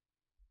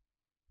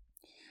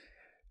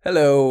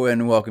Hello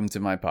and welcome to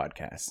my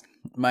podcast.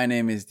 My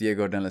name is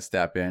Diego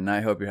Denlestapia and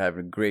I hope you're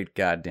having a great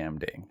goddamn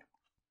day.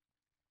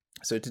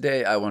 So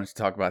today I wanted to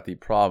talk about the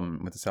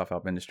problem with the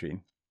self-help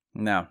industry.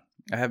 Now,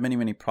 I have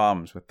many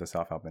problems with the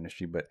self-help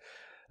industry, but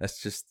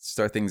let's just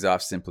start things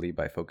off simply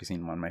by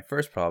focusing on my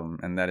first problem,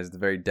 and that is the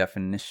very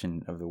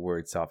definition of the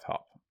word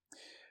self-help.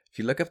 If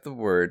you look up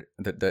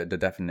the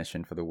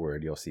definition for the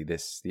word, you'll see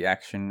this: the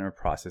action or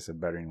process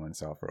of bettering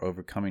oneself or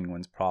overcoming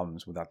one's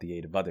problems without the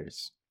aid of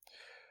others.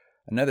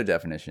 Another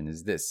definition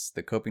is this: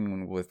 the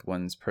coping with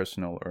one's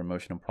personal or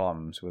emotional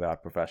problems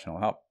without professional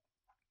help.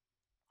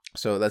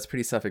 So that's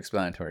pretty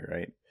self-explanatory,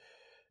 right?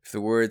 If the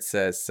word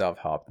says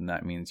self-help, then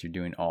that means you're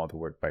doing all the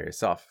work by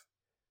yourself.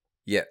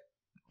 Yet,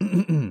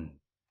 the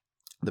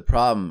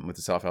problem with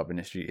the self-help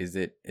industry is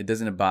that it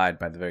doesn't abide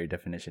by the very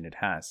definition it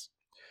has.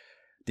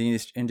 The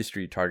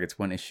industry targets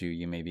one issue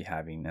you may be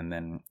having, and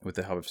then, with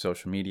the help of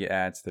social media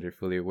ads that are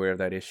fully aware of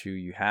that issue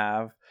you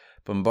have,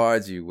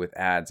 bombards you with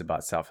ads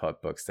about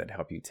self-help books that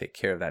help you take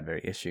care of that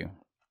very issue.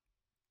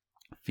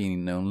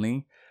 Feeling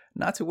lonely?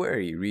 Not to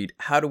worry. Read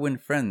How to Win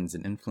Friends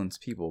and Influence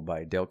People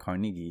by Dale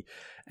Carnegie,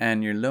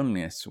 and your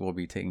loneliness will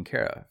be taken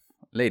care of.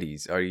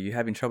 Ladies, are you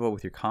having trouble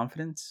with your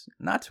confidence?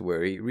 Not to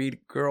worry.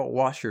 Read Girl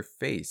Wash Your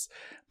Face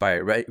by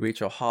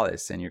Rachel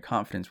Hollis, and your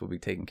confidence will be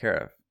taken care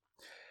of.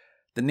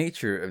 The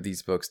nature of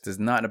these books does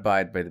not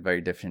abide by the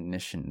very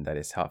definition that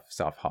is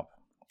self-help.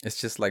 It's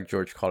just like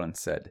George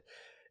Collins said: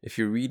 if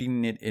you're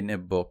reading it in a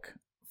book,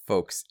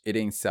 folks, it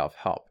ain't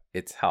self-help,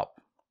 it's help.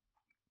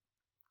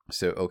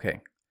 So,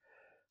 okay,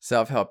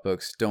 self-help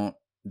books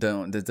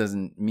that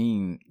doesn't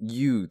mean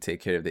you take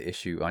care of the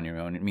issue on your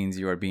own. It means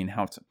you are being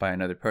helped by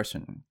another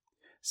person.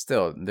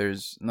 Still,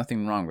 there's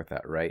nothing wrong with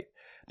that, right?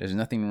 There's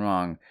nothing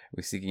wrong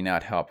with seeking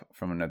out help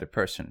from another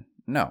person.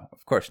 No,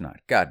 of course not.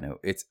 God, no.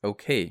 It's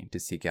okay to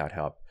seek out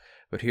help.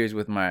 But here's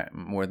where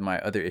my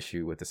other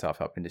issue with the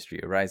self-help industry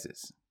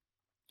arises.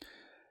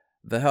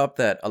 The help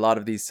that a lot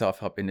of these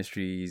self-help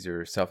industries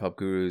or self-help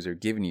gurus are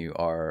giving you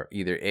are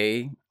either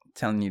A,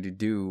 telling you to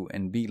do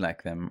and be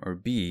like them, or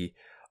B,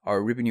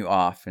 are ripping you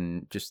off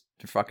and just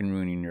fucking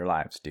ruining your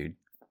lives, dude.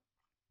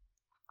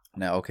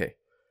 Now, okay,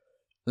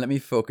 let me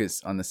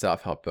focus on the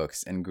self-help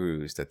books and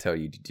gurus that tell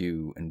you to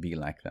do and be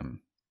like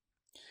them.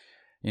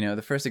 You know,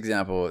 the first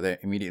example that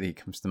immediately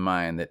comes to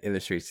mind that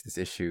illustrates this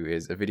issue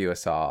is a video I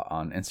saw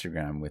on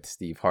Instagram with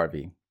Steve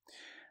Harvey.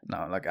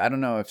 Now, I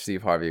don't know if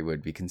Steve Harvey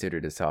would be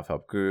considered a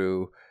self-help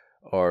guru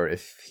or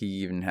if he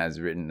even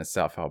has written a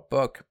self-help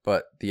book,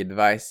 but the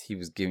advice he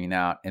was giving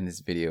out in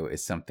this video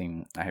is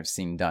something I have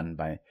seen done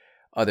by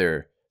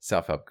other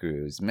self-help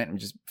gurus. Man,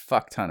 just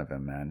fuck ton of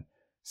them, man.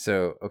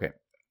 So, okay,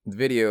 the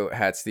video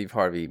had Steve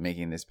Harvey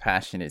making this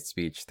passionate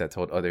speech that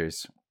told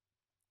others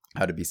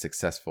how to be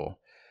successful.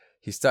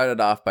 He started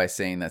off by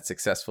saying that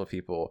successful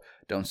people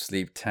don't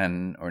sleep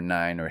 10 or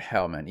 9 or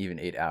hell, man, even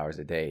 8 hours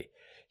a day.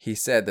 He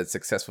said that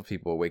successful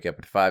people wake up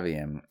at 5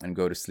 a.m. and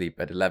go to sleep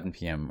at 11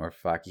 p.m. or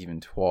fuck,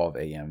 even 12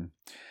 a.m.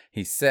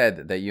 He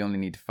said that you only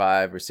need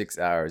 5 or 6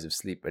 hours of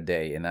sleep a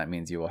day, and that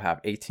means you will have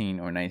 18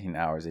 or 19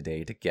 hours a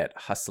day to get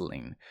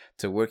hustling,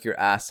 to work your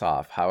ass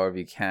off however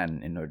you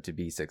can in order to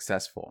be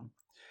successful.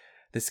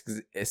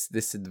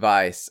 This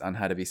advice on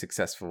how to be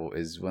successful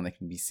is one that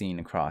can be seen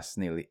across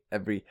nearly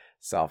every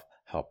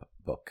self-help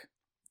book.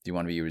 Do you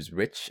want to be as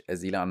rich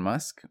as Elon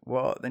Musk?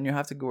 Well, then you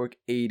have to go work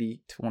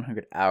 80 to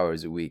 100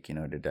 hours a week in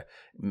order to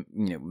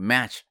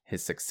match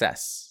his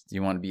success. Do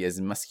you want to be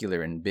as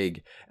muscular and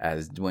big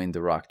as Dwayne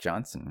 "The Rock"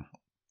 Johnson?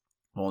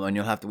 Well, then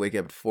you'll have to wake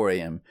up at 4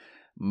 a.m.,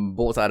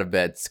 bolt out of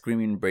bed,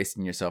 screaming and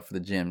bracing yourself for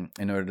the gym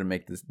in order to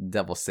make this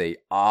devil say,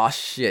 "Aw,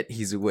 shit,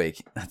 he's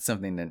awake." That's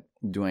something that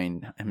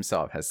Dwayne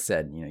himself has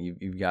said. You know,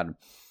 you've got to,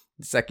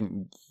 the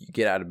second you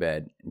get out of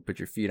bed and put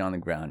your feet on the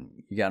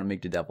ground, you got to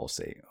make the devil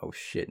say, "Oh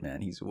shit,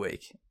 man, he's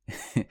awake."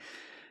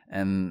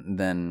 And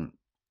then,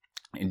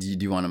 do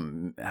you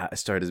want to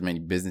start as many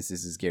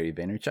businesses as Gary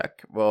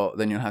Vaynerchuk? Well,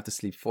 then you'll have to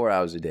sleep 4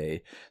 hours a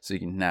day so you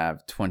can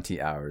have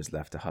 20 hours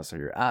left to hustle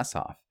your ass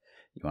off.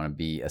 You want to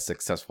be a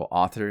successful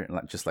author,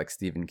 just like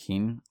Stephen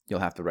King? You'll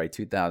have to write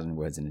 2,000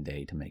 words in a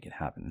day to make it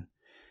happen.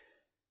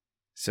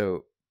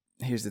 So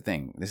here's the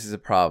thing. This is a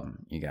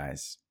problem, you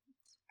guys.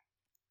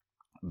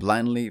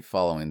 Blindly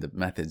following the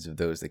methods of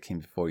those that came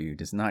before you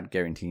does not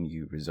guarantee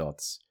you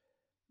results.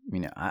 I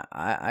mean,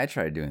 I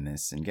tried doing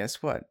this, and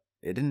guess what?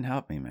 It didn't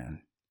help me,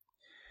 man.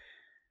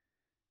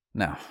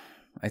 Now,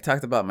 I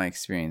talked about my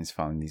experience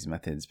following these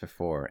methods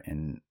before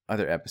in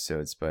other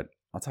episodes, but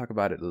I'll talk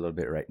about it a little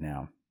bit right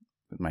now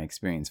with my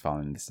experience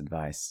following this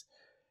advice.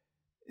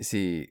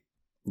 See,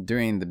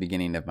 during the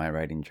beginning of my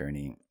writing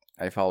journey,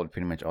 I followed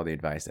pretty much all the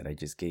advice that I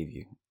just gave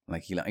you.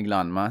 Like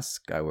Elon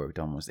Musk, I worked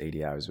almost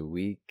 80 hours a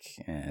week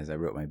as I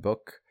wrote my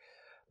book.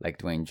 Like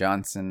Dwayne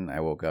Johnson, I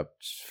woke up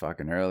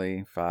fucking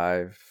early,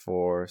 5,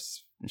 4,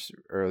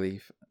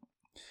 early.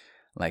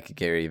 Like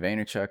Gary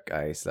Vaynerchuk,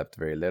 I slept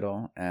very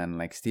little. And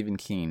like Stephen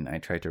King, I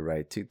tried to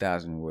write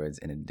 2,000 words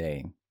in a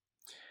day.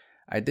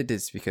 I did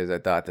this because I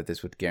thought that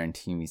this would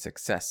guarantee me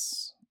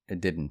success.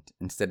 It didn't.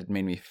 Instead, it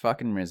made me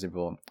fucking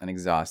miserable and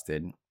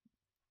exhausted.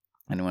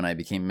 And when I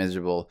became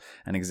miserable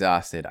and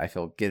exhausted, I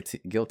felt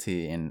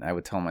guilty, and I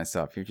would tell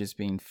myself, "You're just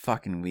being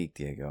fucking weak,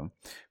 Diego.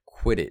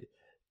 Quit it."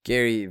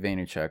 Gary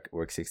Vaynerchuk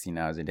works 16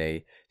 hours a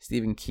day.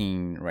 Stephen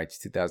King writes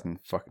 2,000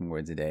 fucking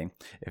words a day.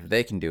 If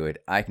they can do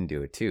it, I can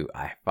do it too.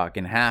 I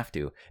fucking have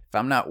to. If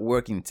I'm not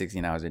working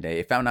 16 hours a day,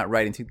 if I'm not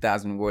writing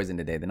 2,000 words in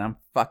a day, then I'm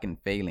fucking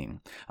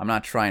failing. I'm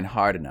not trying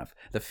hard enough.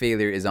 The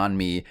failure is on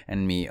me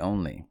and me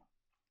only.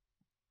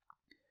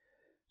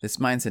 This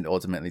mindset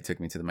ultimately took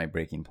me to my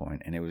breaking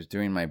point, and it was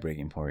during my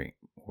breaking point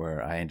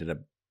where I ended up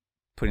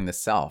putting the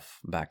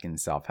self back in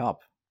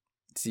self-help.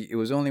 See, it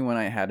was only when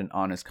I had an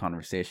honest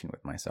conversation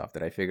with myself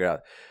that I figured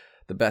out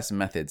the best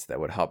methods that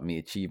would help me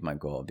achieve my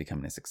goal of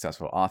becoming a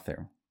successful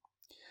author.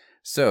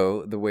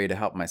 So the way to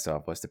help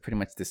myself was to pretty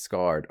much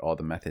discard all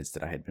the methods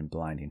that I had been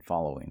blindly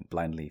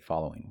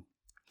following.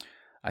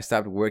 I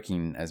stopped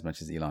working as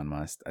much as Elon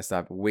Musk. I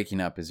stopped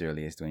waking up as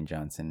early as Dwayne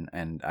Johnson,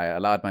 and I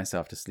allowed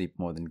myself to sleep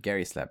more than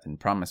Gary slept, and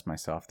promised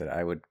myself that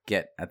I would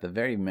get at the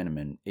very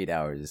minimum 8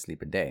 hours of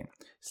sleep a day.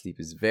 Sleep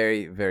is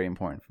very, very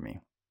important for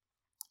me.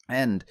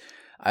 And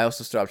I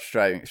also stopped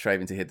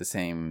striving to hit the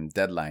same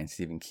deadline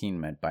Stephen King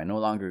met by no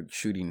longer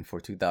shooting for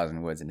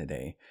 2,000 words in a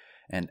day.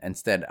 And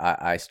instead,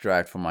 I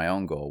strived for my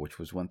own goal, which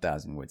was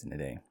 1,000 words in a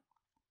day.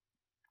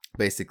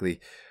 Basically,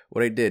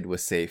 what I did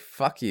was say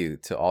fuck you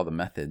to all the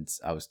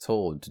methods I was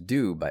told to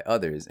do by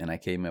others, and I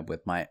came up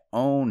with my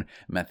own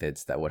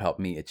methods that would help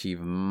me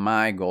achieve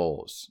my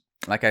goals.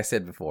 Like I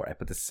said before, I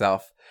put the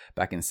self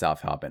back in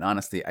self-help, and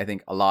honestly, I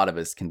think a lot of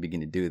us can begin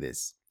to do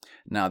this.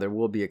 Now, there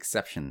will be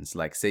exceptions,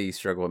 like say you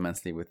struggle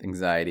immensely with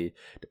anxiety,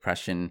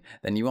 depression,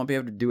 then you won't be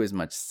able to do as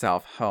much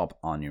self-help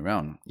on your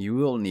own. You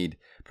will need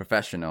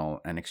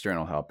professional and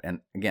external help,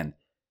 and again,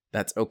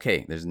 that's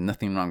okay. There's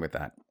nothing wrong with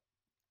that.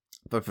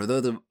 But for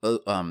those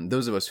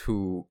of us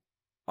who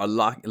are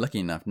lucky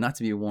enough not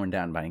to be worn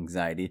down by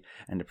anxiety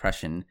and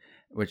depression,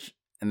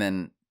 and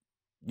then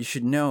you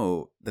should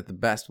know that the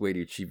best way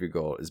to achieve your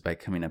goal is by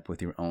coming up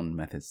with your own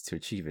methods to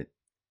achieve it.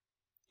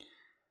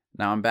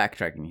 Now I'm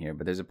backtracking here,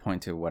 but there's a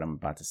point to what I'm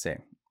about to say.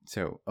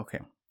 So, okay.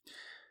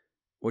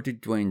 What do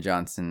Dwayne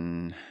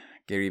Johnson,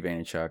 Gary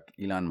Vaynerchuk,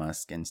 Elon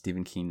Musk, and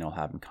Stephen King all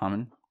have in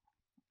common?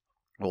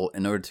 Well,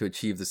 in order to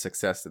achieve the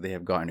success that they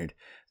have garnered,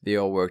 they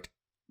all worked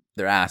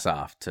their ass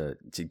off to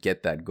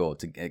get that goal,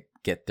 to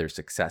get their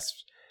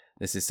success.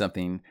 This is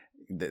something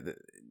that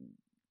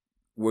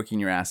working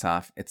your ass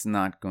off, it's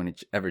not going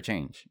to ever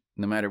change.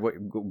 No matter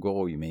what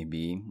goal you may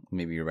be,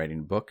 maybe you're writing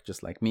a book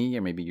just like me,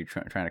 or maybe you're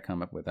trying to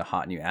come up with a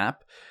hot new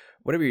app.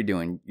 Whatever you're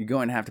doing, you're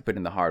going to have to put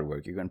in the hard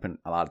work. You're going to put in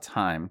a lot of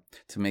time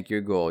to make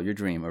your goal, your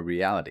dream, a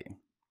reality.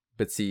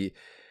 But see,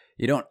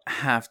 you don't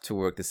have to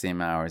work the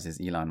same hours as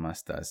Elon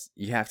Musk does.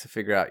 You have to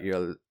figure out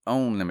your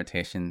own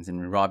limitations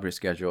and rob your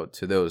schedule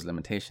to those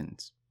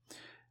limitations.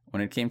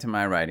 When it came to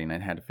my writing, I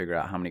had to figure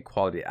out how many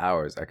quality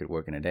hours I could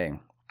work in a day.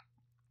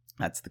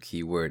 That's the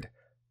key word,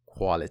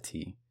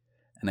 quality.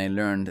 And I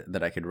learned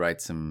that I could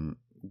write some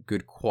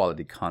good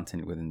quality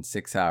content within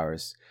 6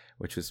 hours,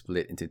 which was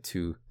split into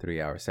 2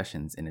 3-hour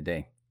sessions in a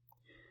day.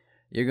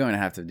 You're going to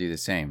have to do the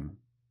same.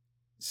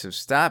 So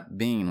stop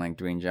being like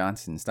Dwayne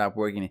Johnson. Stop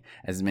working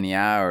as many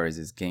hours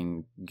as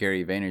Gary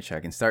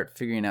Vaynerchuk, and start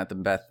figuring out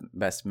the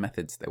best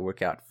methods that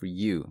work out for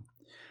you.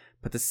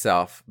 Put the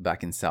self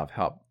back in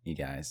self-help, you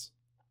guys.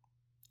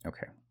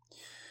 Okay.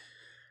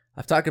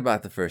 I've talked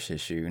about the first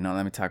issue. Now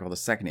let me tackle the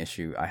second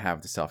issue I have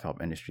with the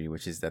self-help industry,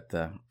 which is that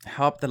the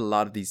help that a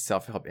lot of these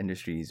self-help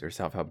industries or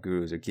self-help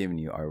gurus are giving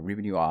you are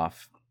ripping you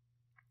off,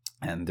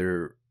 and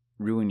they're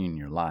ruining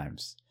your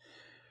lives.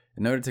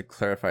 In order to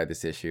clarify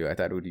this issue, I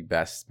thought it would be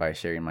best by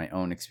sharing my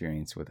own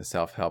experience with a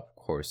self-help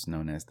course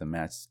known as the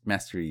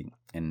Mastery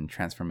in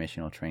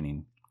Transformational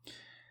Training.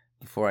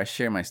 Before I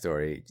share my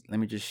story, let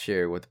me just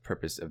share what the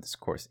purpose of this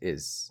course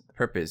is. The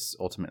purpose,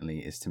 ultimately,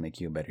 is to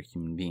make you a better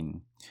human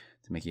being,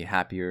 to make you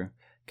happier,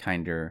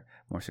 kinder,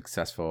 more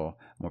successful,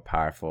 more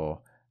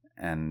powerful,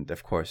 and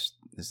of course,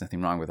 there's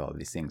nothing wrong with all of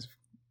these things.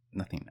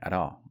 Nothing at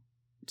all.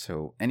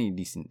 So any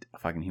decent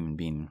fucking human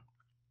being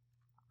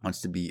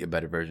wants to be a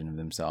better version of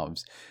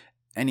themselves.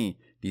 Any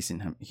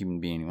decent human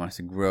being wants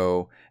to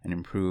grow and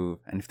improve.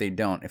 And if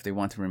they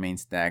want to remain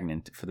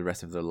stagnant for the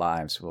rest of their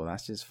lives, well,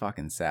 that's just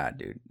fucking sad,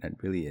 dude.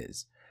 That really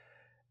is.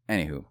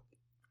 Anywho,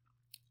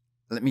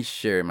 let me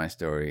share my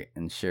story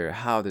and share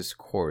how this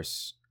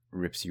course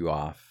rips you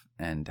off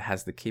and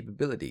has the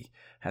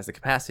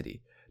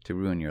capacity to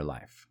ruin your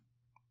life.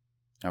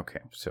 Okay,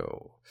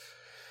 so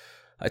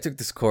I took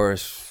this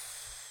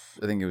course,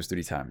 I think it was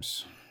 3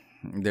 times.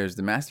 There's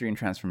the Mastery in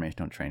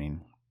Transformational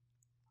Training,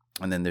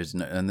 and then there's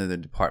another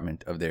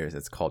department of theirs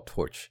that's called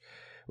Torch,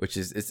 which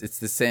is it's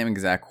the same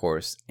exact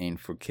course aimed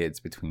for kids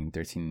between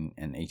 13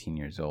 and 18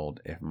 years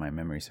old, if my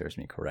memory serves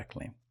me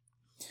correctly.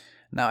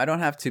 Now, I don't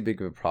have too big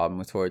of a problem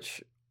with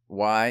Torch.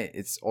 Why?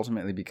 It's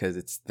ultimately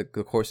because the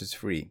course is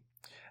free.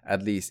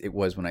 At least it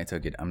was when I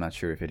took it. I'm not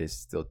sure if it is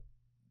still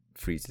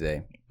free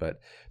today.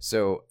 But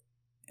so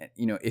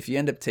if you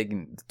end up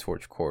taking the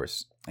Torch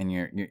course and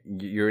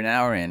you're an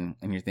hour in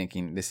and you're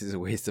thinking this is a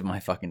waste of my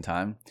fucking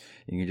time,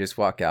 you can just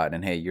walk out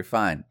and hey, you're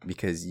fine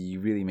because you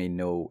really made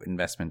no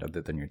investment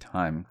other than your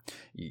time.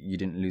 You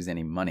didn't lose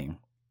any money,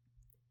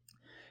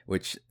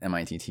 which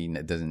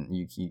MITT doesn't.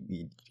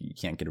 You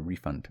can't get a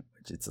refund.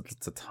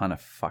 It's a ton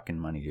of fucking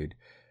money, dude.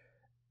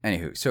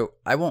 Anywho, so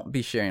I won't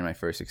be sharing my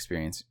first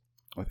experience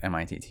with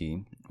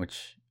MITT,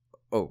 which,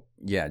 oh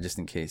yeah, just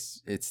in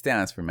case, it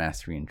stands for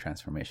Mastery in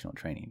Transformational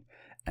Training,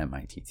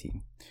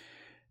 MITT.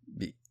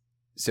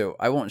 So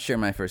I won't share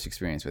my first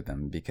experience with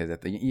them because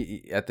at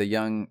the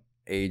young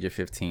age of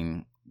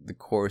 15,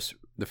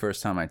 the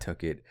first time I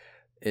took it,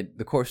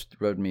 the course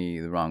rubbed me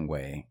the wrong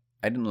way.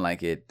 I didn't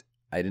like it.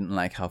 I didn't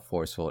like how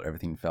forceful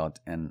everything felt,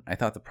 and I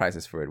thought the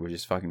prices for it were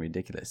just fucking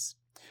ridiculous.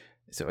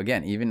 So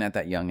again, even at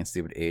that young and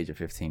stupid age of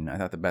 15, I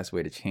thought the best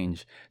way to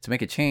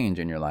make a change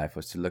in your life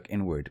was to look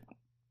inward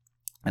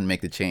and make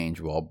the change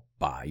all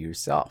by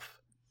yourself.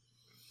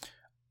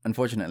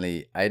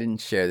 Unfortunately, I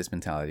didn't share this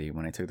mentality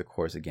when I took the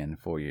course again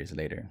 4 years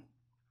later.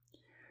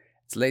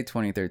 It's late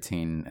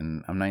 2013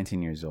 and I'm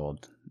 19 years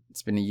old.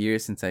 It's been a year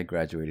since I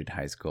graduated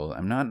high school.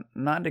 I'm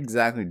not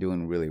exactly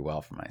doing really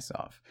well for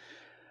myself.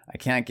 I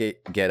can't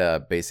get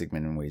a basic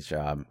minimum wage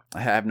job.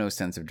 I have no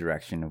sense of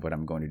direction of what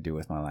I'm going to do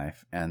with my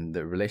life, and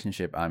the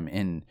relationship I'm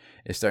in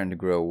is starting to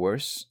grow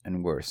worse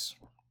and worse.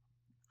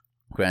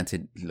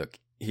 Granted, look,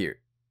 here,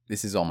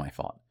 this is all my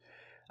fault.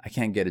 I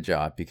can't get a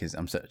job because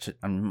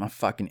I'm a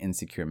fucking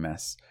insecure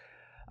mess.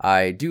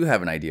 I do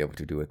have an idea of what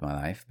to do with my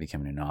life,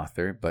 becoming an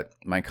author, but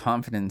my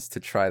confidence to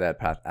try that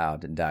path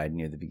out died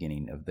near the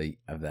beginning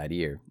of that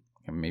year.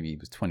 Maybe it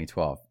was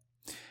 2012.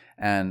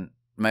 And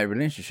my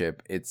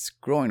relationship, it's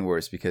growing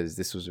worse because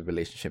this was a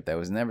relationship that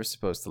was never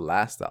supposed to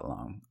last that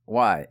long.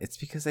 Why? It's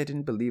because I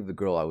didn't believe the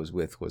girl I was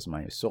with was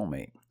my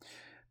soulmate.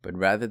 But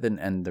rather than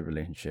end the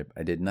relationship,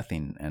 I did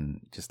nothing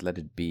and just let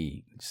it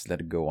be. Just let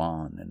it go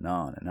on and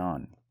on and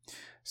on.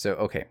 So,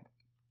 okay.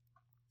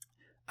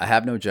 I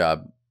have no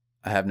job.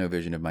 I have no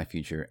vision of my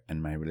future,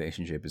 and my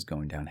relationship is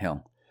going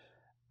downhill.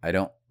 I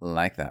don't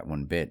like that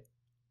one bit.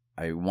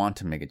 I want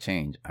to make a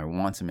change. I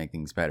want to make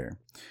things better.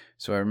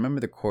 So I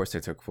remember the course I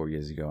took 4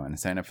 years ago and I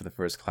signed up for the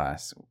first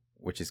class,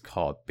 which is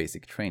called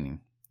Basic Training.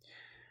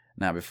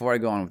 Now, before I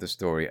go on with the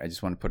story, I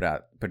just want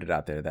to put it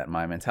out there that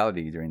my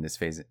mentality during this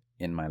phase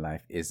in my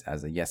life is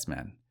as a yes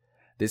man.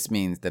 This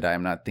means that I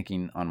am not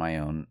thinking on my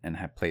own and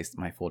have placed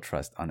my full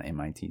trust on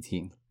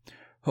MITT,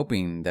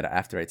 hoping that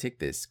after I take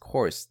this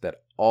course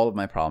that all of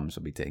my problems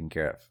will be taken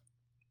care of.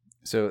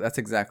 So that's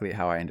exactly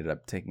how I ended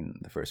up taking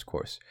the first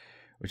course,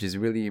 which is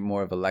really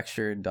more of a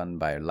lecture done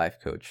by a life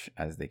coach,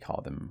 as they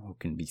call them, who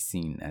can be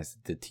seen as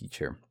the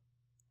teacher.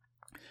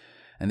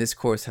 And this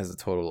course has a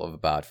total of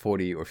about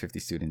 40 or 50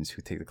 students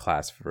who take the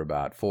class for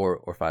about 4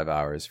 or 5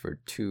 hours for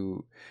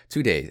two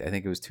days. I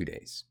think it was 2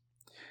 days.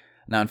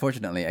 Now,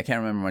 unfortunately, I can't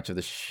remember much of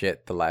the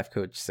shit the life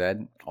coach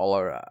said. All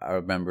I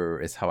remember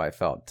is how I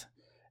felt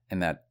in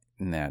that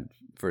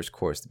first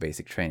course, the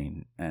Basic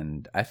Training,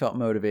 and I felt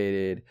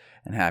motivated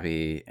and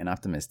happy and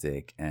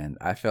optimistic, and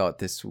I felt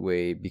this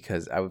way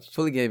because I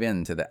fully gave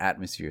in to the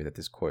atmosphere that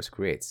this course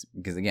creates,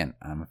 because again,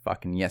 I'm a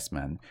fucking yes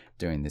man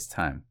during this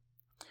time.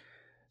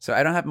 So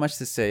I don't have much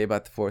to say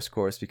about the first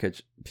course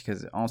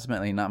because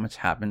ultimately not much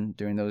happened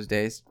during those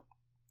days.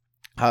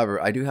 However,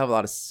 I do have a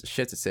lot of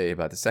shit to say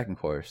about the second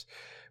course,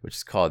 which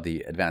is called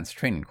the Advanced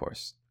Training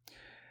course.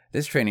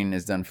 This training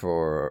is done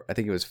for, I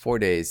think it was 4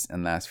 days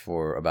and lasts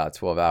for about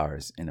 12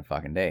 hours in a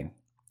fucking day.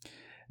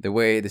 The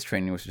way this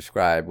training was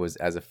described was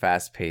as a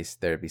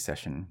fast-paced therapy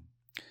session,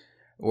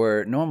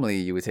 where normally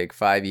you would take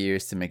 5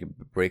 years to make a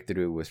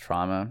breakthrough with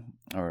trauma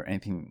or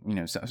anything,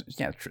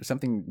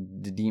 something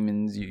the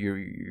demons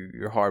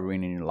you're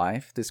harboring in your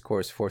life. This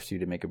course forced you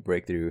to make a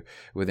breakthrough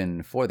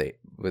within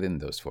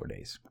those 4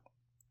 days.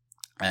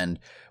 And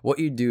what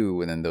you do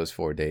within those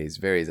 4 days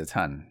varies a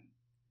ton.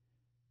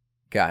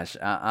 Gosh,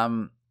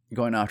 I'm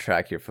going off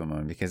track here for a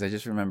moment because I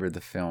just remembered the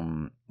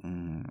film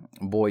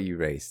Boy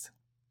Erased.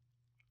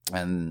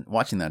 And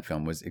watching that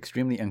film was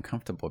extremely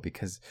uncomfortable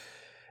because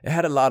it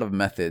had a lot of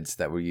methods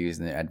that were used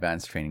in the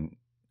advanced training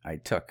I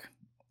took.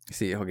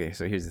 See, okay,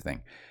 so here's the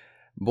thing.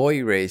 Boy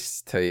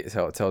Erased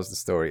tells the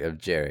story of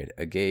Jared,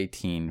 a gay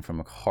teen from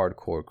a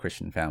hardcore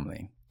Christian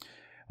family.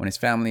 When his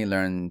family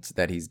learns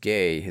that he's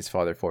gay, his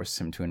father forces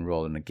him to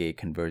enroll in a gay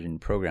conversion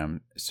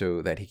program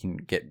so that he can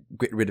get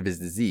rid of his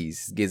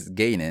disease, his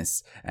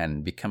gayness,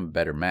 and become a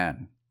better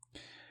man.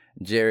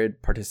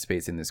 Jared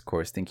participates in this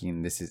course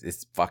thinking this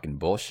is fucking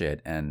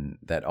bullshit and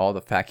that all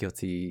the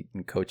faculty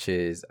and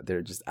coaches,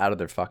 they're just out of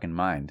their fucking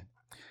mind.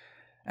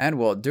 And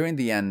well, during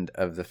the end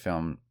of the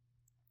film,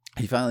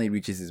 he finally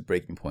reaches his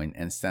breaking point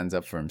and stands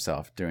up for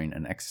himself during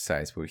an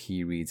exercise where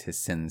he reads his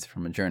sins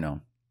from a journal.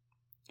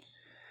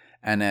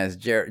 And as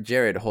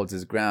Jared holds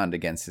his ground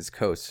against his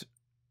coach,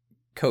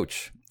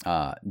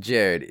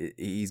 Jared,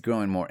 he's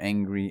growing more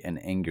angry and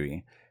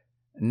angry.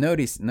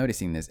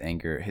 Noticing this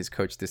anger, his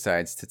coach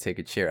decides to take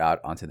a chair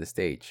out onto the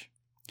stage.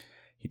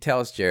 He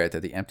tells Jared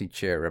that the empty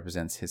chair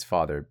represents his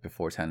father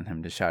before telling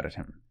him to shout at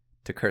him,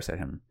 to curse at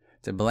him,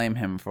 to blame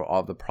him for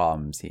all the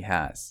problems he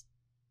has.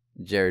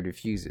 Jared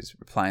refuses,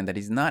 replying that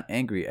he's not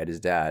angry at his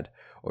dad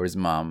or his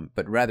mom,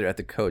 but rather at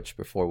the coach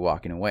before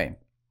walking away.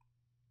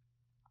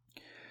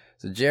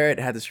 So Jared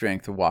had the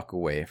strength to walk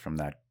away from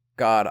that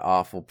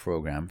god-awful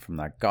program, from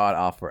that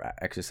god-awful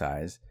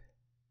exercise,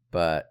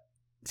 but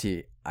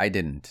see, I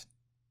didn't.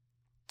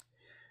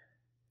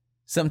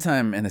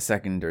 Sometime in the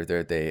second or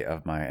third day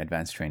of my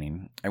advanced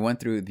training, I went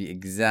through the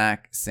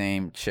exact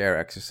same chair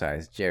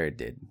exercise Jared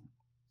did.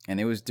 And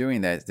it was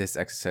during this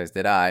exercise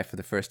that I, for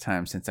the first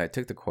time since I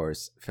took the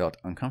course, felt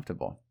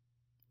uncomfortable.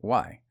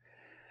 Why?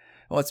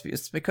 Well,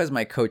 it's because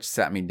my coach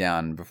sat me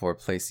down before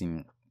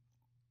placing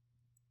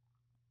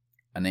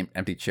an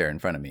empty chair in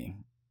front of me.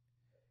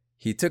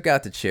 He took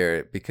out the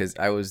chair because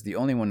I was the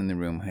only one in the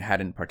room who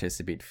hadn't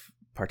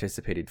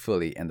participated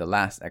fully in the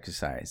last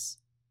exercise.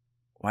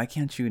 Why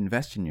can't you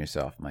invest in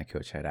yourself? My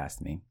coach had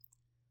asked me.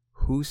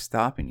 Who's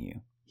stopping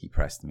you? He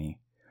pressed me.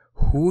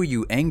 Who are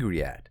you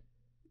angry at?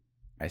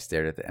 I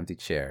stared at the empty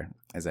chair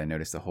as I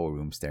noticed the whole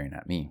room staring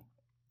at me.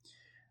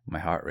 My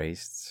heart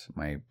raced,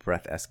 my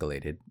breath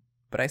escalated,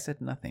 but I said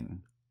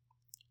nothing.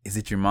 Is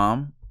it your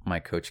mom? My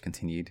coach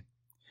continued.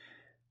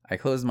 I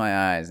closed my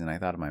eyes and I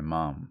thought of my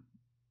mom.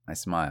 I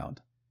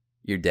smiled.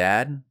 Your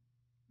dad?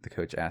 The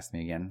coach asked me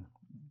again.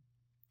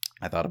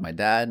 I thought of my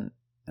dad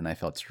and I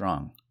felt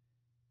strong.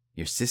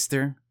 Your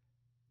sister?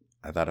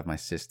 I thought of my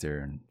sister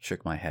and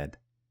shook my head.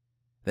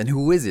 Then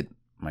who is it?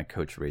 My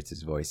coach raised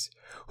his voice.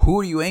 Who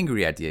are you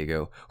angry at,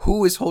 Diego?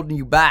 Who is holding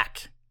you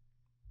back?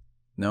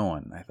 No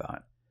one, I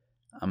thought.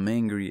 I'm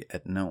angry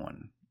at no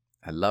one.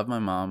 I love my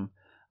mom.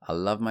 I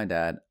love my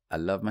dad. I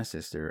love my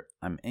sister.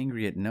 I'm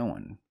angry at no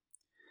one.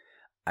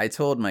 I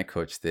told my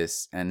coach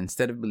this, and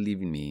instead of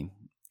believing me,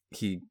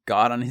 he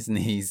got on his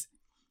knees,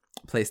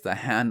 placed a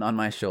hand on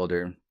my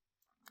shoulder,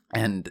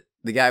 and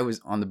the guy was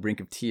on the brink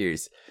of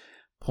tears,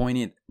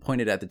 pointed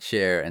at the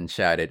chair and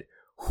shouted,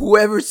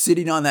 Whoever's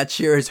sitting on that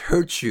chair has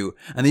hurt you,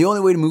 and the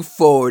only way to move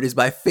forward is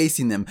by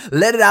facing them.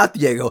 Let it out,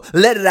 Diego.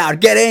 Let it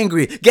out. Get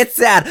angry. Get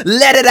sad.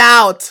 Let it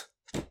out.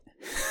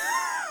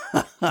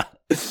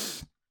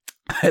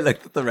 I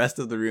looked at the rest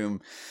of the room,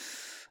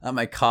 at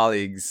my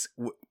colleagues,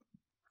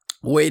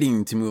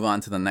 waiting to move on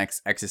to the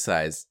next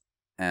exercise,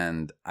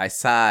 and I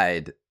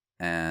sighed,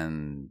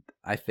 and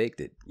I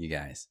faked it, you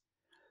guys.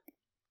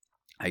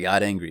 I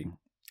got angry.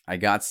 I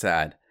got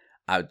sad.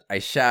 I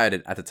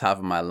shouted at the top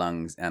of my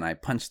lungs, and I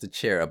punched the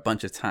chair a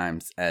bunch of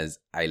times as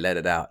I let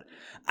it out.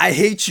 I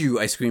hate you,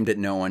 I screamed at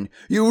no one.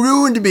 You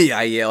ruined me,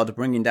 I yelled,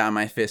 bringing down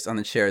my fist on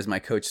the chair as my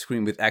coach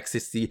screamed with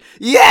ecstasy.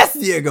 Yes,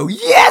 Diego,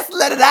 yes,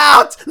 let it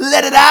out!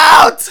 Let it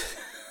out!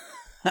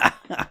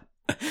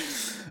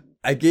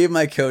 I gave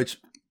my coach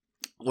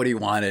what he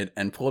wanted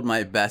and pulled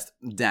my best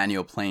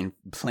Daniel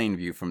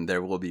Plainview from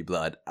There Will Be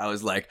Blood. I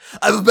was like,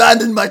 I've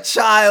abandoned my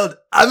child!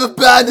 I've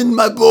abandoned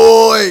my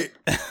boy!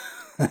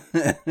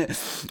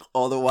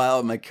 All the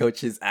while, my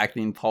coach is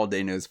acting Paul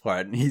Dano's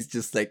part, and he's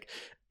just like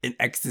in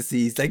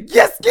ecstasy. He's like,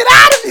 "Yes, get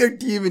out of here,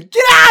 demon!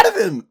 Get out of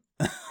him!"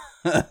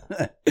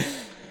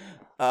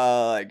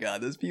 Oh my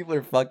god, those people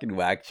are fucking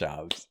whack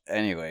jobs.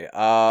 Anyway,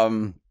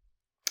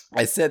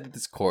 I said that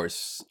this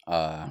course,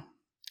 a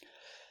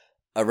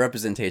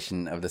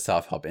representation of the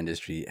self-help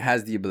industry,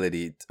 has the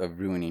ability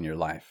of ruining your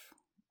life,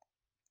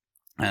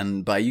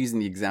 and by using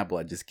the example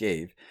I just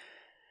gave,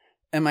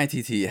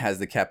 MITT has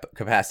the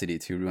capacity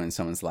to ruin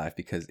someone's life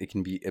because it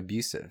can be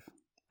abusive.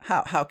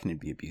 How can it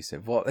be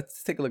abusive? Well,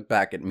 let's take a look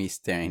back at me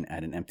staring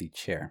at an empty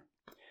chair.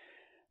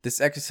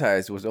 This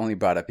exercise was only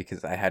brought up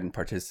because I hadn't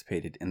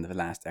participated in the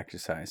last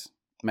exercise.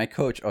 My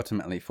coach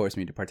ultimately forced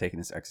me to partake in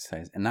this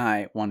exercise, and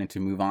I, wanting to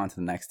move on to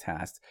the next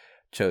task,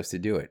 chose to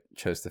do it,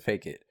 chose to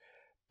fake it.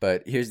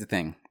 But here's the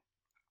thing.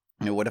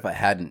 What if I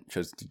hadn't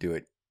chosen to do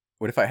it?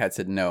 What if I had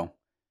said no?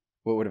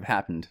 What would have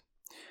happened?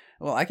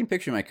 Well, I can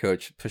picture my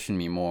coach pushing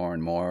me more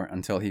and more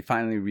until he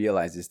finally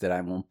realizes that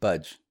I won't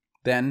budge.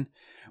 Then,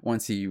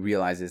 once he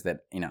realizes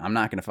that, I'm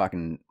not going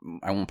to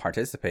I won't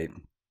participate,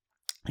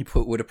 he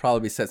would have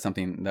probably said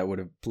something that would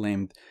have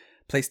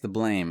placed the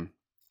blame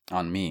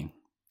on me.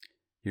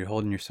 You're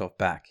holding yourself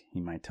back, he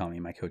might tell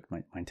me. My coach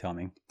might tell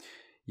me.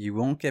 You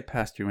won't get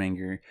past your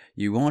anger.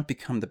 You won't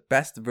become the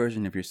best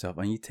version of yourself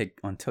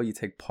until you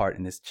take part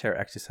in this chair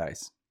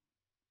exercise.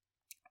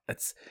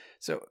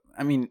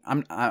 I'm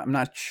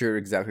not sure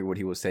exactly what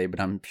he will say, but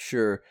I'm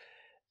sure,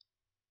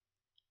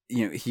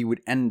 he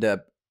would end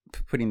up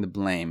putting the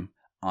blame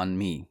on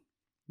me.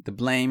 The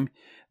blame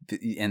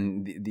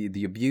and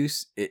the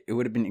abuse, it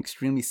would have been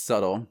extremely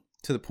subtle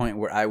to the point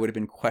where I would have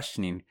been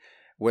questioning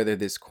whether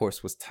this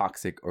course was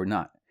toxic or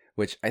not,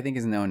 which I think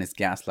is known as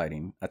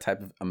gaslighting, a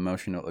type of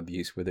emotional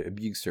abuse where the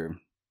abuser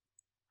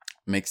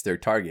makes their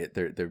target,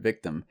 their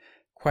victim,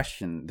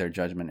 question their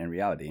judgment and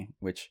reality,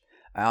 which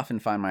I often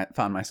found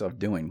myself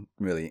doing,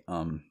 really,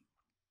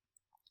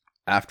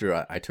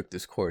 after I took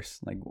this course.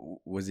 Like,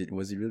 was it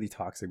really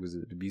toxic? Was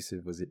it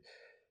abusive? Was it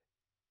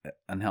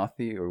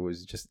unhealthy? Or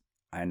was it just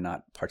I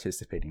not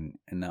participating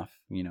enough?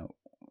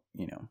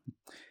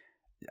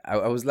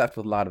 I was left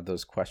with a lot of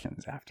those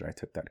questions after I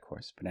took that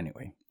course. But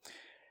anyway,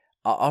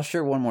 I'll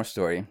share one more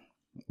story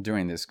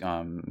during this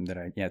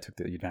that I took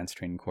the advanced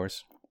training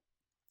course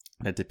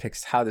that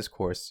depicts how this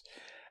course,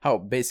 how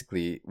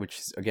basically, which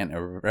is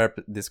again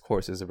this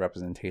course is a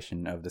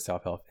representation of the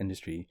self-help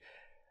industry,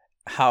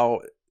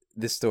 how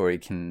this story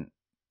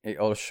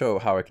it'll show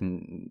how it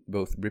can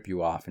both rip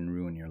you off and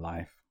ruin your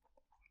life.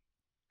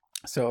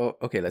 So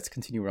okay, let's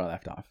continue where I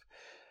left off.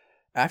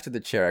 After the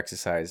chair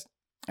exercise,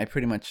 I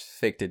pretty much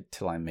faked it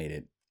till I made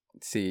it.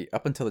 See,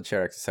 up until the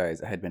chair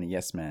exercise, I had been a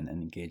yes man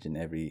and engaged in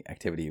every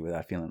activity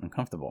without feeling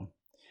uncomfortable.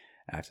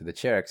 After the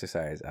chair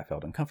exercise, I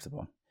felt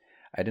uncomfortable.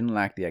 I didn't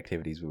like the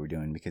activities we were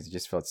doing because it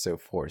just felt so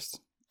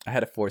forced. I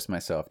had to force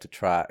myself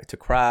to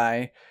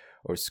cry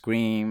or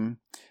scream,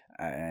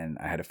 and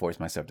I had to force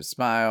myself to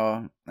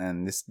smile,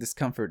 and this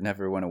discomfort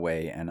never went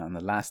away. And on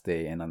the last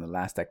day and on the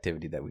last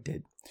activity that we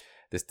did,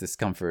 this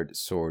discomfort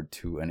soared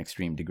to an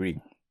extreme degree.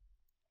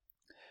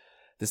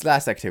 This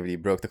last activity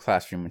broke the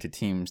classroom into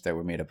teams that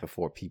were made up of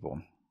 4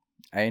 people.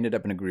 I ended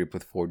up in a group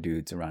with 4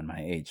 dudes around my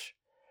age.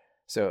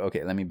 So,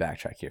 okay, let me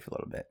backtrack here for a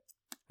little bit.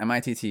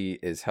 MITT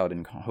is held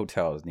in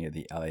hotels near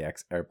the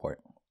LAX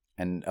airport.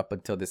 And up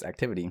until this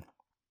activity,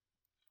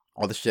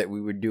 all the shit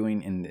we were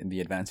doing in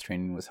the advanced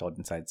training was held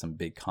inside some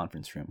big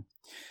conference room.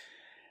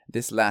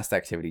 This last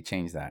activity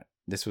changed that.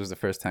 This was the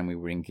first time we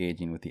were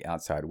engaging with the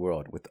outside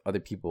world, with other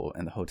people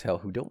in the hotel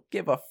who don't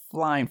give a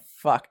flying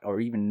fuck or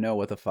even know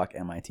what the fuck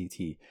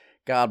MITT.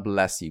 God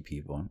bless you,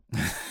 people.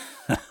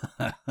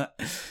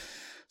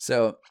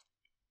 So,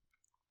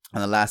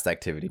 on the last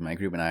activity, my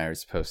group and I are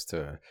supposed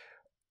to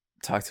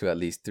talk to at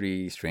least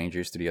 3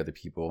 strangers, 3 other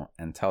people,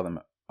 and tell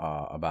them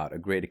about a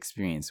great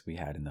experience we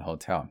had in the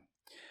hotel.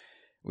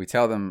 We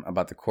tell them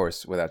about the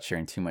course without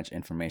sharing too much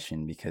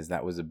information because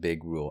that was a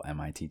big rule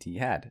MITT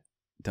had.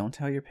 Don't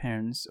tell your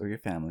parents or your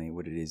family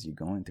what it is you're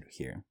going through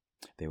here.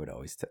 They would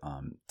always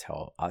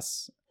tell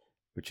us,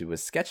 which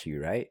was sketchy,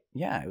 right?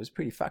 Yeah, it was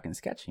pretty fucking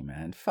sketchy,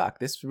 man. Fuck,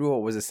 this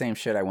rule was the same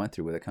shit I went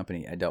through with a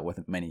company I dealt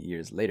with many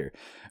years later,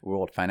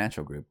 World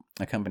Financial Group,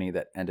 a company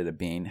that ended up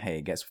being,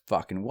 hey, guess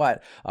fucking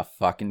what? A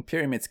fucking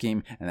pyramid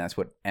scheme, and that's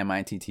what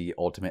MITT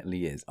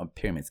ultimately is, a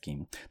pyramid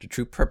scheme. The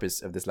true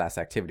purpose of this last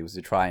activity was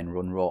to try and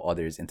enroll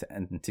others into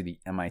the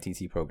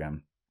MITT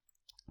program.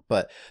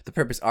 But the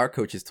purpose our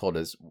coaches told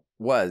us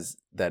was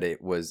that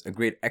it was a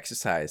great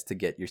exercise to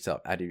get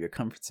yourself out of your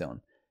comfort zone.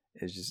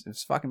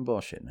 It's fucking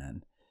bullshit,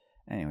 man.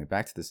 Anyway,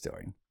 back to the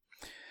story.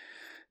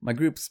 My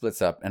group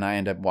splits up, and I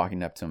end up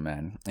walking up to a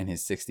man in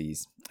his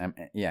 60s.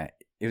 It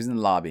was in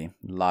the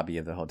lobby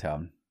of the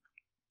hotel.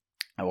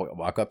 I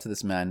walk up to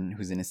this man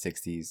who's in his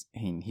 60s.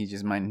 He's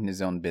just minding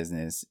his own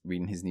business,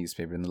 reading his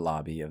newspaper in the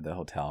lobby of the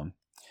hotel.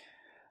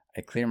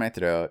 I clear my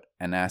throat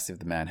and ask if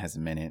the man has a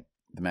minute.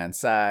 The man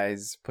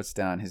sighs, puts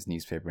down his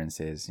newspaper, and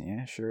says,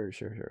 yeah, sure.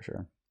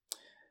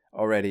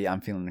 Already,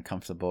 I'm feeling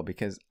uncomfortable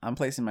because I'm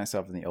placing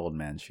myself in the old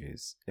man's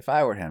shoes. If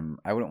I were him,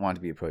 I wouldn't want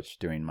to be approached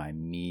during my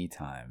me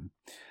time.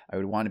 I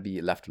would want to be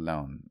left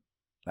alone.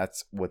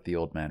 That's what the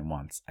old man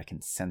wants. I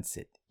can sense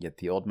it. Yet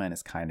the old man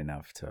is kind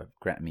enough to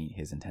grant me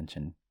his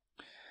intention.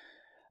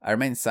 I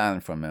remain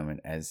silent for a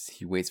moment as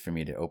he waits for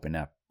me to open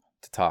up,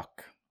 to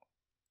talk.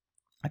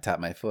 I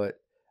tap my foot.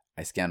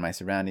 I scan my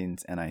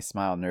surroundings, and I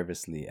smile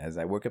nervously as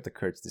I work up the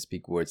courage to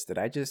speak words that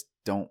I just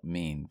don't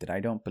mean, that I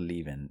don't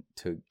believe in,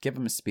 to give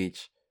him a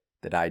speech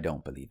that I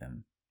don't believe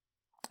in.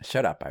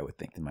 Shut up, I would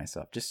think to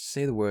myself. Just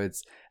say the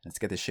words, and let's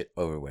get this shit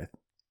over with.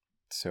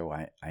 So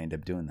I end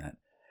up doing that.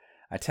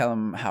 I tell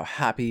him how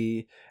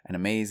happy and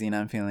amazing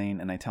I'm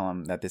feeling, and I tell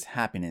him that this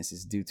happiness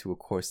is due to a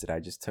course that I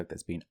just took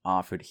that's being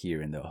offered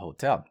here in the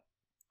hotel,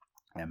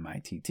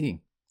 MITT.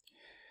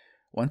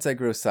 Once I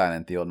grow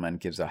silent, the old man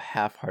gives a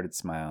half-hearted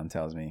smile and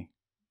tells me,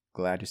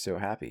 glad you're so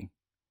happy.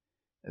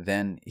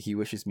 Then he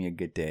wishes me a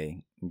good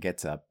day,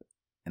 gets up,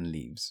 and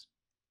leaves.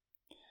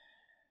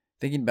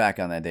 Thinking back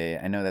on that day,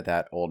 I know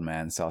that old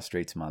man saw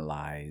straight to my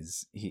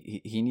lies.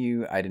 He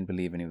knew I didn't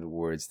believe any of the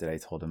words that I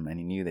told him, and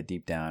he knew that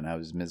deep down I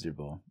was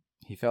miserable.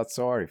 He felt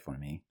sorry for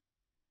me.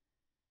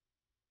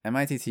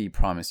 MITT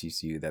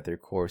promises you that their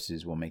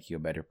courses will make you a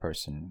better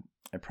person.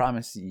 It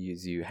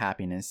promises you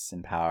happiness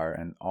and power,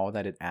 and all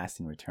that it asks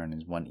in return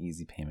is one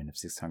easy payment of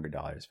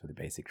 $600 for the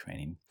basic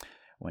training,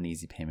 one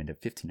easy payment of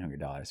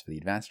 $1,500 for the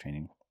advanced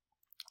training.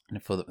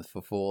 And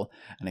for full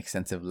and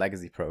extensive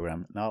legacy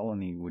program, not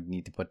only would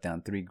need to put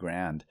down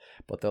 $3,000,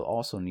 but they'll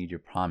also need your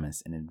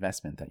promise and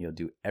investment that you'll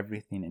do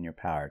everything in your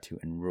power to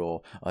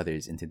enroll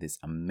others into this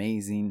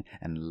amazing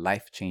and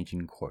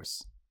life-changing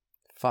course.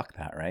 Fuck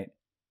that, right?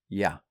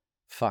 Yeah.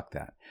 Fuck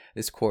that.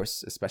 This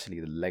course,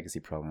 especially the legacy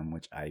program,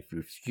 which I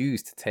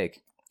refuse to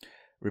take,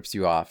 rips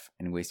you off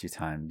and wastes your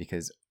time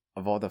because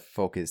of all the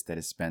focus that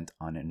is spent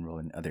on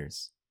enrolling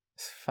others.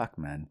 Fuck,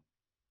 man.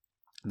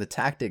 The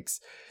tactics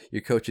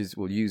your coaches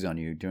will use on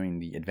you during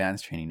the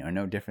advanced training are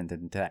no different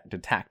than the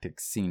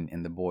tactics seen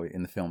in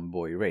the film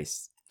Boy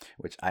Erased,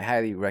 which I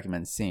highly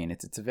recommend seeing.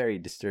 It's a very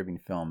disturbing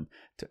film.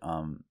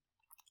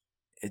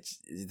 It's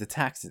the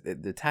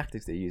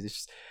tactics they use.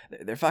 It's just,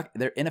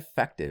 they're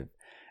ineffective.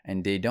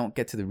 And they don't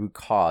get to the root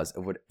cause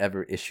of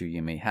whatever issue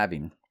you may be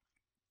having.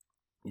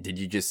 Did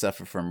you just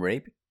suffer from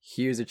rape?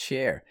 Here's a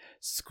chair.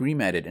 Scream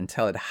at it and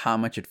tell it how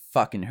much it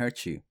fucking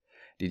hurt you.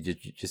 Did you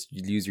just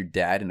lose your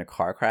dad in a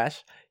car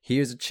crash?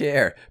 Here's a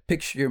chair.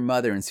 Picture your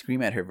mother and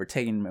scream at her for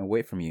taking him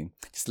away from you.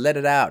 Just let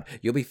it out.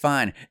 You'll be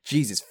fine.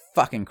 Jesus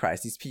fucking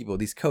Christ. These people,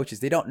 these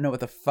coaches, they don't know what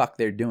the fuck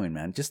they're doing,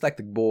 man. Just like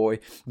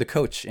the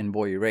coach in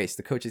Boy Erased,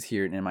 the coaches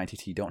here in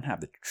MITT don't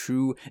have the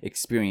true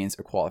experience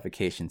or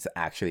qualifications to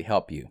actually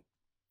help you.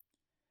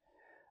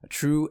 A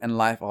true and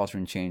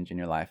life-altering change in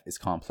your life is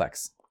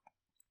complex.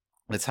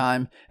 The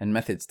time and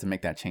methods to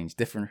make that change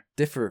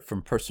differ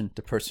from person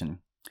to person.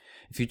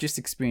 If you just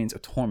experience a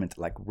torment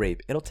like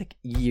rape, it'll take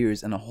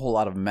years and a whole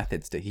lot of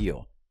methods to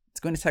heal. It's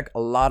going to take a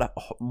lot of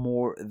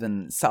more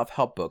than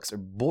self-help books or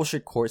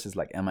bullshit courses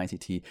like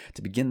MITT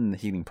to begin the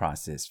healing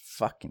process.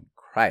 Fucking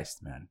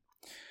Christ, man.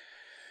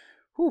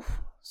 Whew.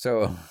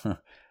 So, I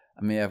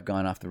may have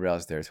gone off the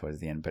rails there towards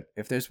the end, but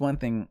if there's one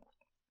thing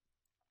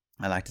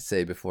I like to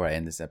say before I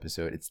end this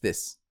episode, it's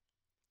this.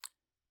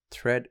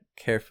 Tread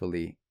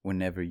carefully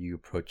whenever you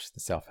approach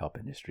the self-help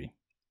industry.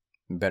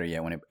 Better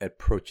yet, when it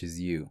approaches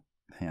you.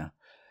 Yeah.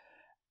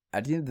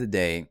 At the end of the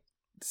day,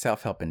 the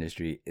self-help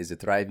industry is a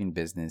thriving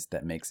business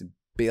that makes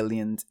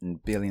billions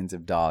and billions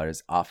of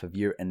dollars off of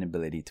your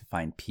inability to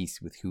find peace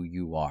with who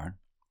you are.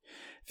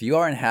 If you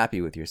aren't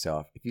happy with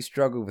yourself, if you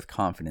struggle with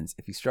confidence,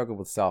 if you struggle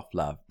with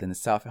self-love, then the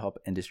self-help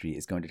industry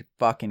is going to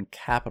fucking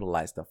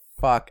capitalize the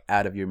fuck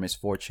out of your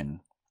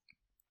misfortune.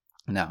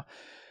 Now,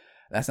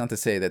 that's not to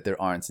say that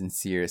there aren't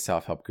sincere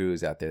self-help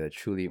gurus out there that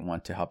truly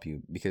want to help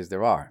you, because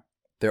there are.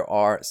 There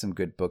are some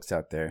good books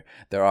out there.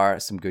 There are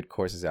some good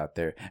courses out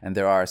there. And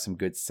there are some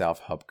good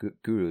self-help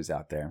gurus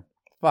out there.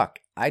 Fuck,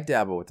 I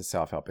dabble with the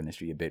self-help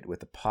industry a bit with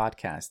the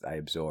podcast I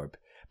absorb.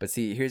 But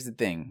see, here's the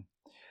thing.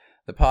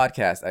 The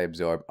podcasts I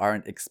absorb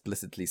aren't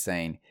explicitly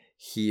saying,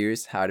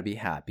 here's how to be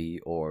happy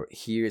or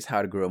here's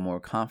how to grow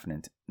more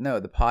confident. No,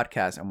 the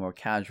podcasts are more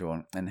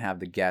casual and have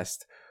the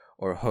guest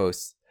or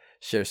hosts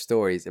share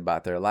stories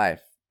about their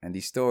life. And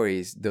these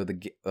stories, though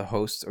the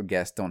hosts or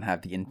guests don't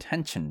have the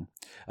intention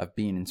of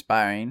being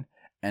inspiring,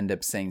 end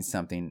up saying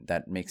something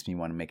that makes me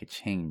want to make a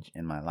change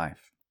in my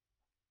life.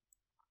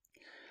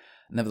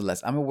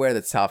 Nevertheless, I'm aware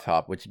that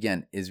self-help, which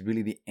again is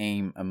really the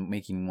aim of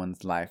making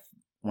one's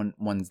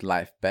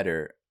life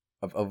better,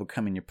 of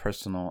overcoming your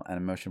personal and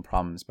emotional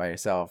problems by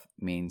yourself,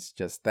 means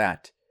just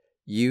that.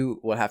 You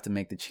will have to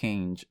make the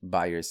change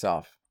by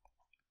yourself.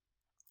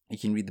 You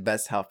can read the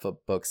best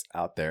self-help books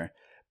out there.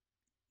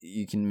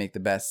 You can make the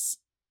best...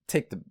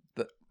 Take the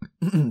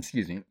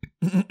excuse me.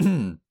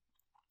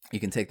 You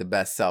can take the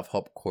best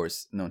self-help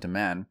course known to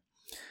man.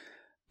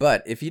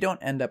 But if you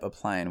don't end up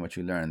applying what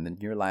you learn, then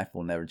your life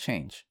will never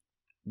change.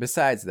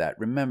 Besides that,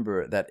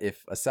 remember that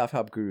if a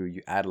self-help guru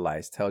you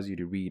idolize tells you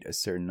to read a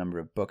certain number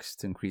of books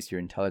to increase your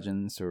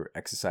intelligence or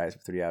exercise for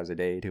 3 hours a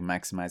day to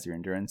maximize your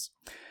endurance,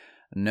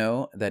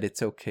 know that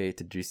it's okay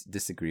to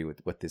disagree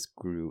with what this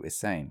guru is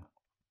saying.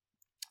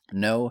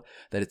 Know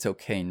that it's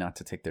okay not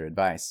to take their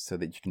advice so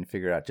that you can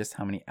figure out just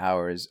how many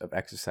hours of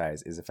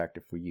exercise is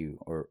effective for you,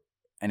 or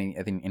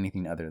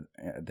anything other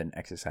than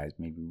exercise,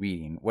 maybe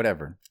reading,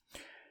 whatever.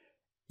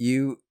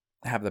 You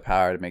have the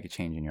power to make a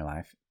change in your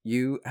life.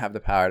 You have the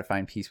power to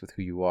find peace with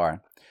who you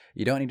are.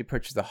 You don't need to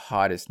purchase the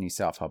hottest new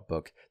self-help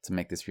book to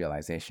make this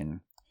realization.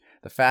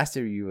 The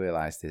faster you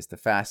realize this, the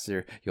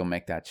faster you'll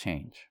make that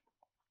change.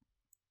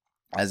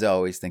 As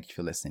always, thank you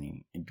for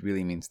listening. It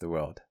really means the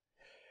world.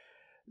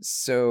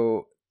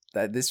 So...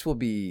 that this will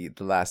be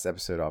the last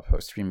episode I'll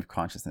post, Stream of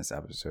Consciousness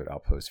episode I'll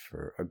post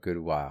for a good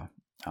while.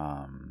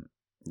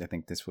 I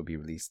think this will be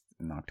released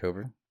in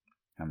October.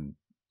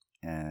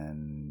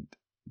 And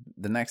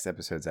the next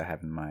episodes I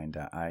have in mind,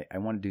 I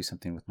want to do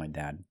something with my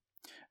dad.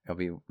 It'll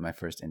be my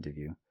first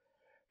interview.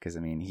 Because,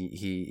 I mean,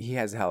 he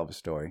has a hell of a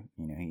story.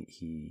 You know,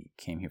 he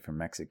came here from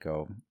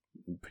Mexico,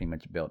 pretty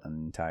much built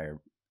an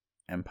entire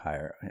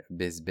empire,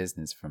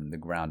 business from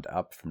the ground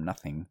up, from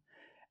nothing.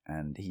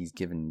 And he's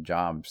given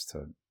jobs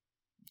to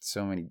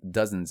so many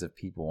dozens of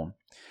people.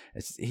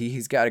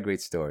 He's got a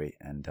great story,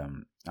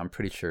 and I'm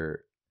pretty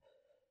sure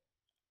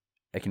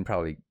I can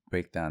probably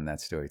break down that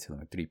story to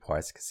like 3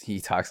 parts because he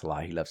talks a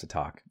lot. He loves to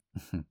talk.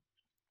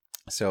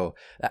 So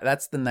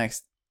that's the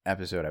next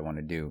episode I want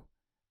to do.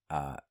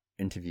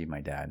 Interview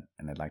my dad,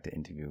 and I'd like to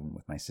interview him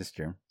with my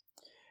sister,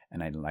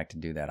 and I'd like to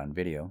do that on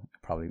video.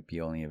 It'll probably be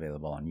only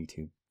available on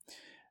YouTube.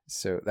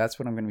 So that's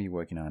what I'm going to be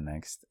working on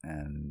next,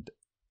 and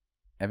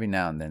every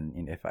now and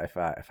then, if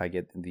I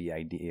get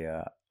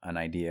an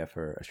idea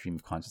for a Stream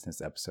of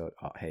Consciousness episode,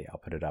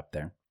 I'll put it up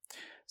there.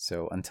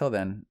 So until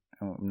then,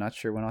 I'm not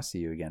sure when I'll see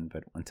you again,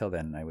 but until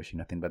then, I wish you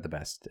nothing but the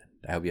best.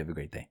 I hope you have a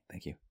great day.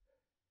 Thank you.